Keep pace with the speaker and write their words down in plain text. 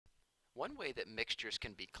One way that mixtures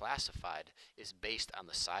can be classified is based on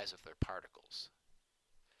the size of their particles.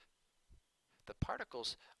 The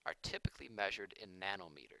particles are typically measured in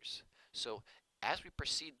nanometers, so as we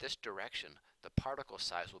proceed this direction, the particle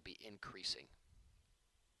size will be increasing.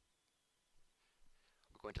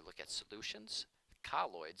 We're going to look at solutions,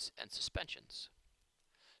 colloids, and suspensions.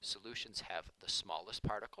 Solutions have the smallest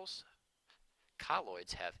particles,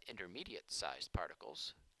 colloids have intermediate-sized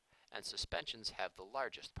particles, and suspensions have the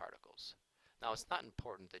largest particles. Now, it's not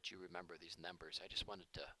important that you remember these numbers. I just wanted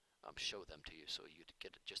to show them to you so you'd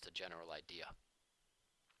get just a general idea.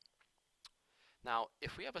 Now,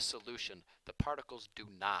 if we have a solution, the particles do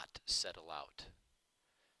not settle out.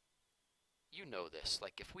 You know this.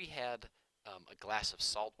 Like if we had a glass of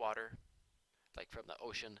salt water, like from the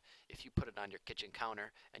ocean, if you put it on your kitchen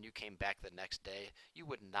counter and you came back the next day, you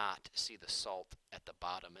would not see the salt at the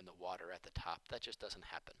bottom and the water at the top. That just doesn't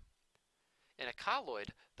happen. In a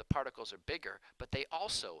colloid, the particles are bigger, but they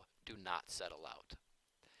also do not settle out.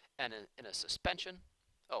 And in a suspension,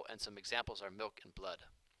 and some examples are milk and blood.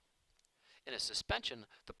 In a suspension,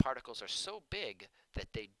 the particles are so big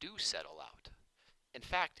that they do settle out. In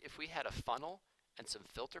fact, if we had a funnel and some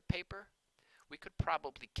filter paper, we could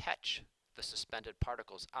probably catch the suspended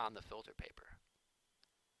particles on the filter paper.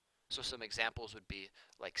 So some examples would be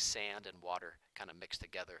like sand and water kind of mixed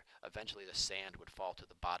together. Eventually the sand would fall to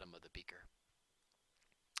the bottom of the beaker.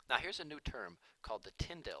 Now here's a new term called the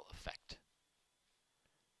Tyndale Effect.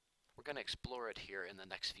 We're going to explore it here in the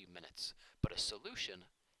next few minutes. But a solution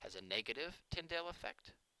has a negative Tyndale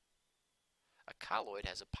effect. A colloid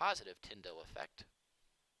has a positive Tyndale effect.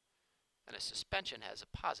 And a suspension has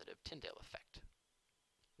a positive Tyndale effect.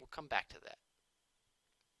 We'll come back to that.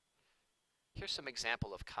 Here's some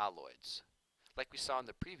example of colloids. Like we saw in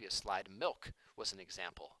the previous slide, milk was an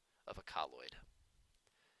example of a colloid.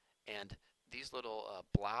 And these little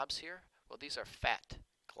blobs here, well, these are fat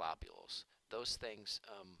globules. Those things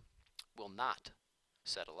will not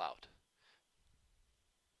settle out.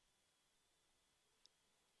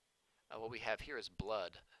 What we have here is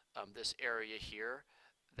blood. This area here,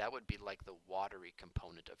 that would be like the watery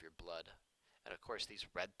component of your blood. And of course these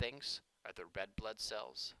red things are the red blood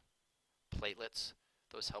cells. Platelets,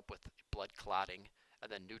 those help with blood clotting.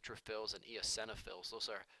 And then neutrophils and eosinophils, those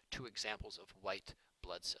are two examples of white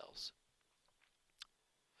blood cells.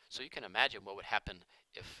 So you can imagine what would happen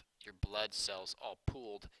if your blood cells all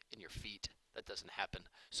pooled in your feet. That doesn't happen.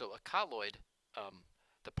 So a colloid,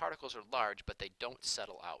 the particles are large, but they don't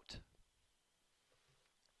settle out.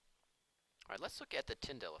 All right, let's look at the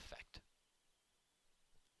Tyndale effect.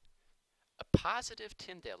 A positive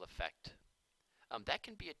Tyndale effect, that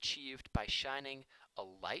can be achieved by shining a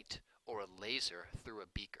light or a laser through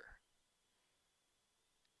a beaker.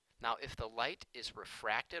 Now, if the light is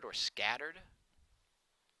refracted or scattered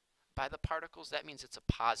by the particles, that means it's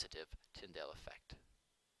a positive Tyndale effect.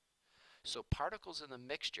 So particles in the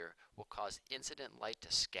mixture will cause incident light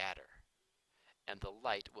to scatter, and the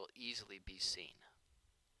light will easily be seen.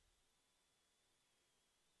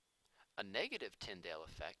 A negative Tyndale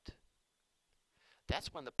effect,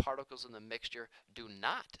 that's when the particles in the mixture do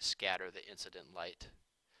not scatter the incident light,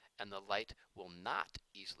 and the light will not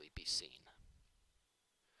easily be seen.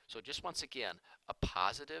 So just once again, a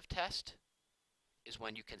positive test is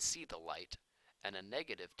when you can see the light, and a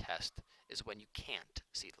negative test is when you can't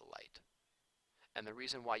see the light. And the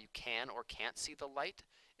reason why you can or can't see the light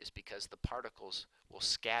is because the particles will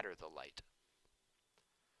scatter the light.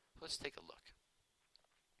 Let's take a look.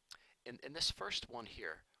 In this first one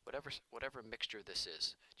here, whatever mixture this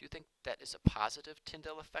is, do you think that is a positive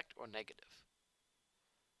Tyndale effect or negative?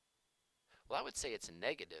 Well, I would say it's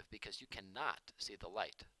negative because you cannot see the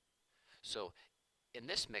light. So in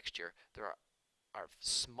this mixture, there are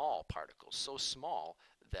small particles, so small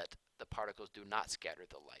that the particles do not scatter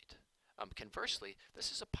the light. Conversely,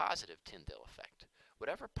 this is a positive Tyndale effect.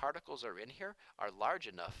 Whatever particles are in here are large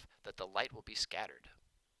enough that the light will be scattered.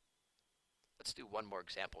 Let's do one more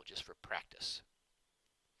example just for practice.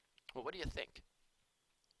 Well, what do you think?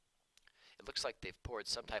 It looks like they've poured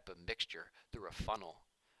some type of mixture through a funnel.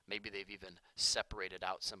 Maybe they've even separated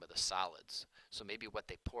out some of the solids. So maybe what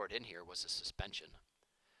they poured in here was a suspension.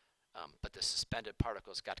 But the suspended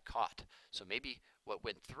particles got caught. So maybe what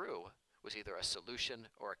went through was either a solution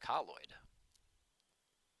or a colloid.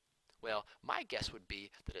 Well, my guess would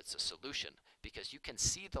be that it's a solution because you can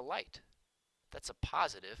see the light. That's a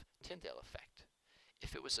positive Tyndale effect.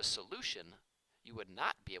 If it was a solution, you would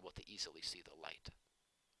not be able to easily see the light.